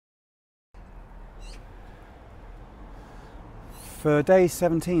For day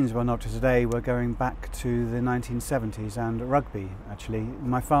 17, as we're not to today, we're going back to the 1970s and rugby, actually.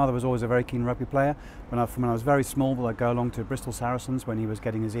 My father was always a very keen rugby player. From when I was very small, I'd go along to Bristol Saracens when he was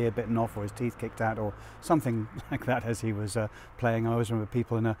getting his ear bitten off or his teeth kicked out or something like that as he was playing. I always remember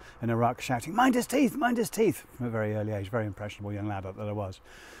people in a ruck shouting, "Mind his teeth, mind his teeth," from a very early age, very impressionable young lad that I was.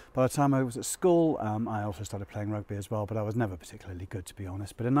 By the time I was at school, I also started playing rugby as well, but I was never particularly good, to be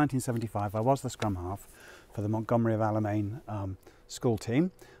honest. But in 1975, I was the scrum half for the Montgomery of Alamein School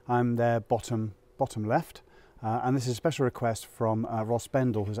team. I'm their bottom left, and this is a special request from Ross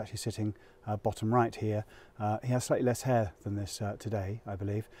Bendel, who's actually sitting bottom right here. He has slightly less hair than this today, I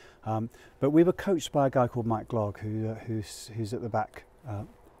believe, but we were coached by a guy called Mike Glogg, who's at the back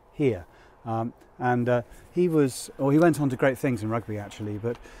here. He went on to great things in rugby, actually,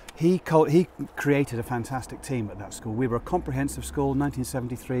 but he created a fantastic team at that school. We were a comprehensive school.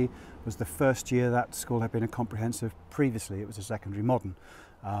 1973 was the first year that school had been a comprehensive. Previously it was a secondary modern,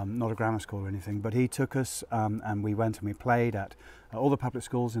 not a grammar school or anything, but he took us and we went and we played at all the public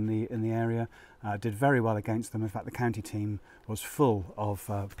schools in the area, did very well against them. In fact, the county team was full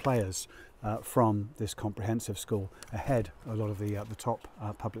of players from this comprehensive school, ahead of a lot of the top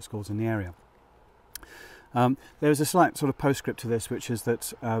public schools in the area. There was a slight sort of postscript to this, which is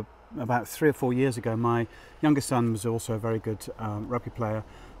that about 3 or 4 years ago, my youngest son was also a very good rugby player,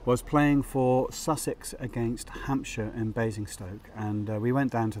 was playing for Sussex against Hampshire in Basingstoke, and we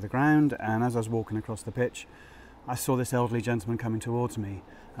went down to the ground, and as I was walking across the pitch, I saw this elderly gentleman coming towards me,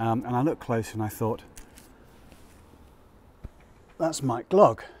 and I looked close and I thought, that's Mike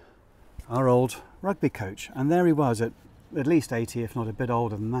Glogg, our old rugby coach. And there he was at least 80, if not a bit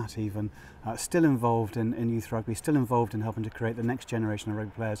older than that even, still involved in youth rugby, still involved in helping to create the next generation of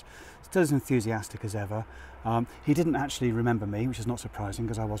rugby players, still as enthusiastic as ever. He didn't actually remember me, which is not surprising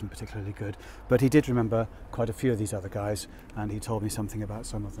because I wasn't particularly good, but he did remember quite a few of these other guys, and he told me something about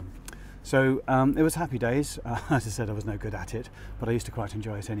some of them. So it was happy days. As I said, I was no good at it, but I used to quite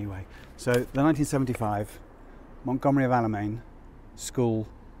enjoy it anyway. So the 1975 Montgomery of Alamein School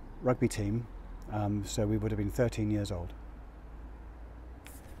rugby team, so we would have been 13 years old.